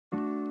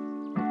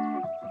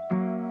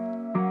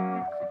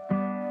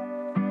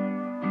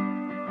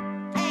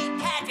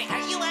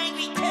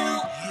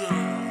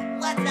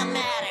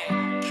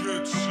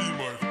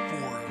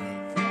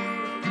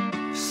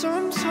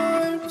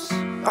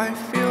I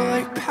feel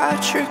like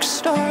Patrick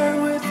Star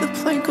with a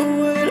plank of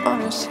wood on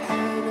his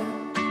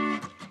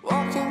head,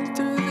 walking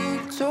through the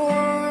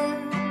door.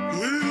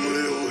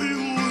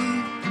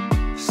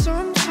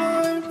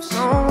 Sometimes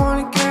I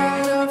wanna get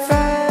out of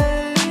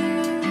bed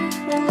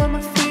and let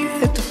my feet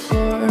hit the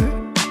floor.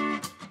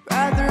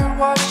 Rather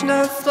watch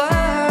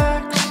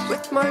Netflix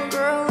with my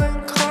girl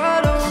and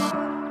cuddle.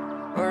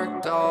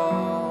 Worked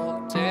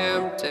all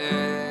damn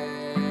day.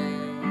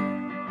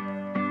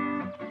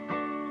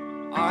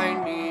 I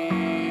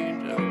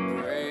need a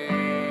break.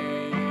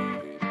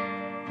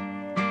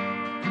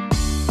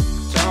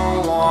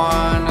 Don't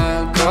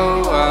wanna go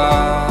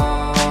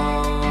out.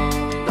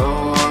 No,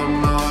 I'm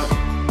not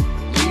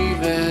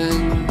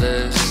leaving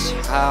this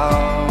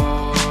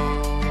house.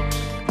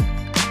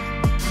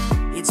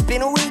 It's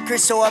been a week or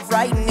so of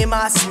writing in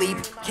my sleep.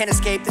 Can't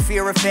escape the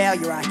fear of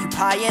failure,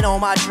 occupying all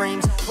my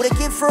dreams. Would I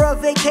give for a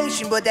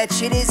vacation, but that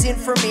shit isn't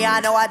for me. I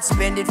know I'd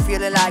spend it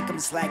feeling like I'm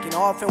slacking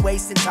off and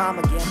wasting time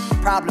again.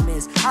 Problem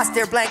is, I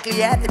stare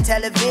blankly at the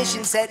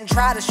television set and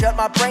try to shut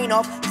my brain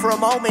off for a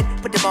moment,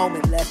 but the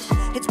moment left.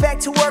 It's back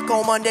to work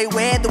on Monday,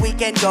 where'd the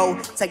weekend go?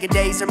 It's like the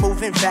days are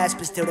moving fast,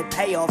 but still the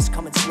payoff's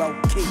coming slow.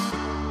 Key.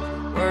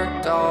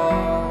 Worked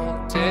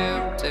all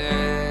damn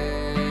day.